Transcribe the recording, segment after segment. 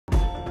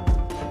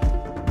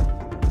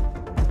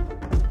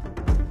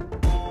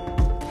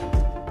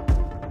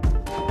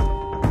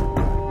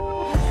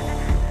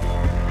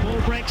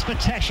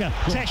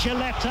Tesha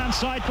left-hand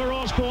side for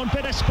Osborne,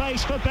 bit of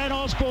space for Ben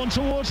Osborne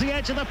towards the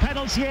edge of the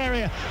penalty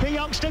area. The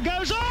youngster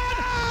goes on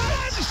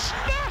and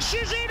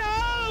smashes it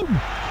home!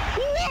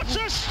 What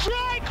a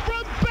strike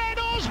from Ben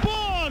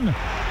Osborne!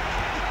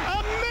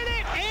 A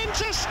minute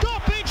into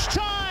stoppage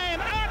time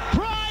at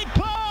Pride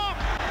Park.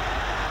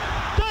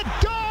 The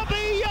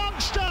Derby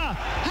youngster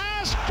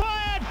has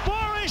fired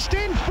Forest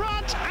in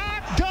front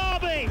at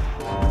Derby.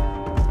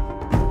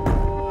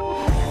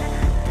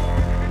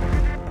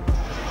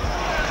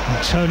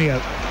 Antonio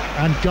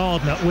and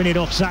Gardner win it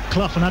off Zach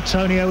Clough, and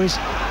Antonio is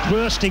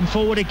bursting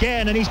forward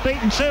again, and he's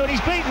beaten two, and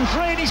he's beaten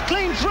three, and he's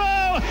clean through,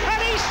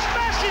 and he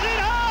smashes it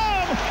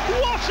home!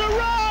 What a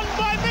run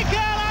by Mitre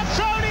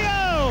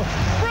Antonio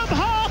from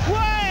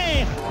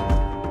halfway!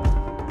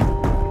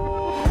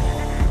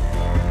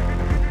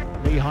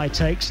 Lehigh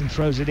takes and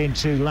throws it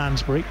into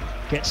Lansbury,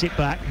 gets it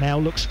back, now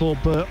looks for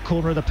Burke,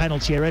 corner of the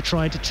penalty area,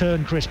 trying to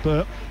turn Chris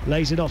Burke,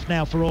 lays it off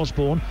now for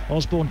Osborne.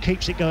 Osborne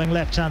keeps it going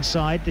left-hand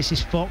side. This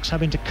is Fox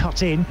having to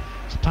cut in.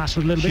 His pass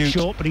was a little bit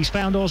short, but he's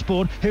found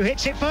Osborne, who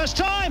hits it first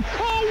time.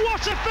 Oh,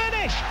 what a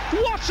finish!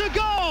 What a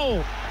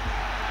goal!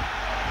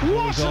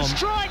 What a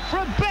strike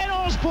from Ben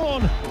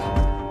Osborne!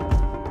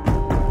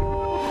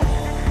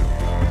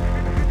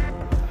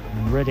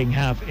 Reading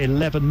have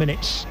 11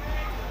 minutes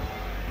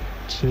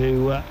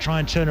to try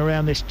and turn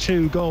around this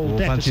two-goal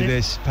deficit. Fancy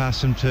this,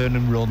 pass and turn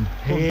and run.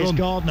 Here's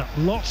Gardner,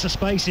 lots of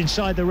space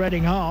inside the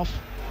Reading half.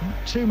 Not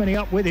too many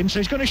up with him, so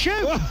he's going to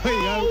shoot.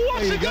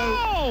 What a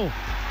goal!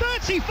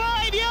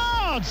 35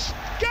 yards!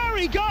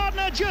 Gary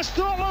Gardner just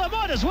thought, well, I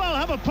might as well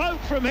have a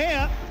poke from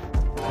here.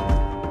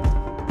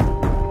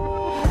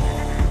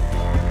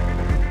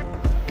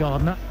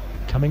 Gardner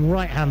coming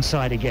right-hand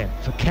side again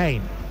for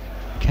Kane.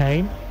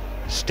 Kane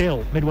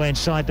still midway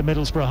inside the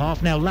Middlesbrough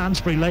half. Now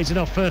Lansbury lays it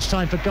off first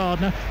time for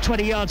Gardner.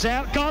 20 yards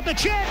out. Gardner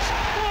chips.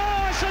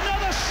 Oh, it's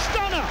another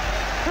stunner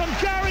from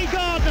Gary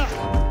Gardner.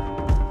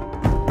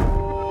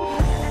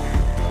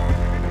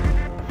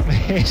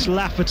 Here's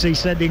Lafferty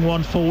sending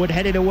one forward,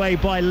 headed away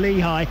by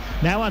Lehigh.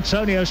 Now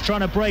Antonio's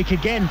trying to break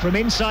again from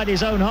inside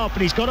his own half,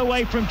 but he's got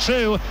away from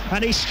two,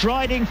 and he's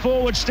striding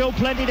forward, still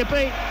plenty to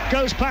beat.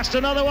 Goes past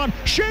another one,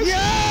 shoots!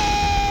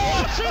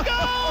 Yeah! What a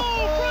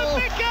goal from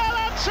Mitre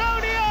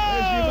Antonio!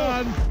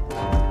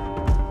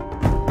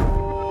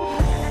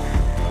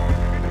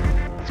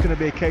 It's going to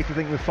be a case, I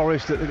think, with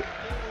Forest that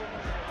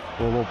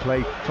will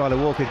play Tyler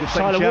Walker.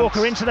 Tyler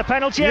Walker into the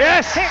penalty area.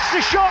 Yes! Hits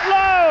the shot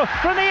low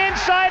from the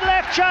inside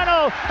left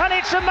channel, and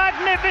it's a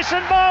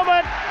magnificent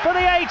moment for the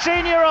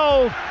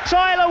 18-year-old.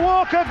 Tyler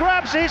Walker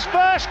grabs his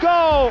first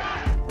goal.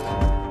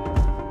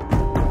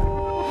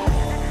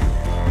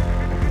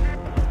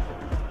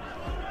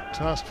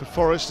 Task for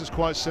Forest is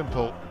quite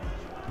simple.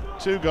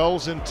 2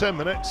 goals in 10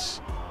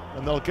 minutes,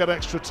 and they'll get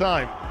extra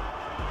time.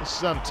 This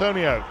is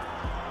Antonio.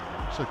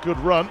 It's a good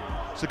run.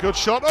 It's a good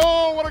shot.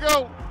 Oh, what a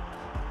goal!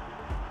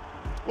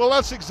 Well,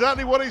 that's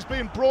exactly what he's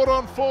been brought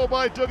on for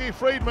by Dougie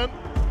Freedman.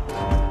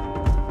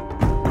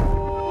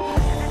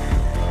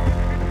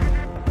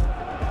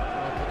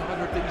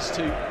 100 of these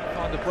two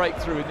find a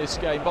breakthrough in this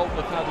game. Bolton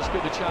have had as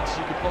good a chance as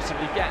you could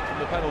possibly get from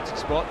the penalty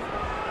spot.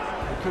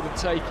 They couldn't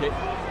take it.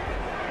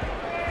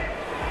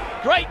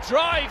 Great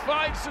drive,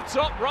 finds the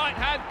top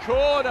right-hand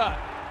corner.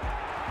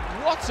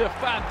 What a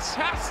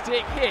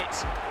fantastic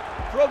hit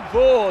from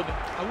Vaughan,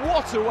 and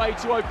what a way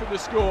to open the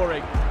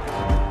scoring.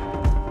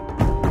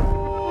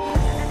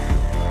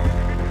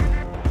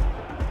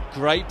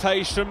 Great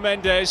pace from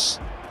Mendes,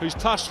 who's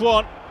passed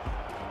one.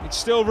 It's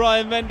still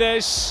Ryan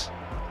Mendes.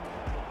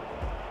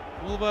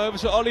 All the way over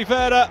to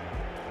Oliveira.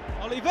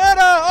 Oliveira!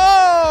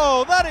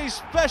 Oh, that is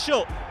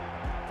special.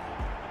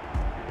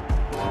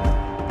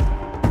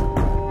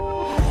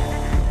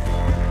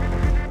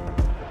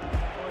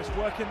 Forest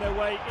working their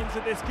way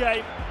into this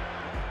game.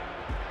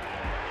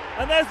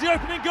 And there's the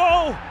opening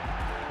goal.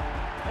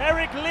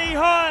 Eric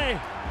Lehigh.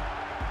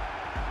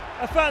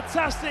 A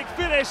fantastic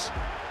finish.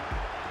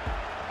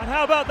 And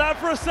how about that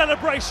for a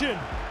celebration?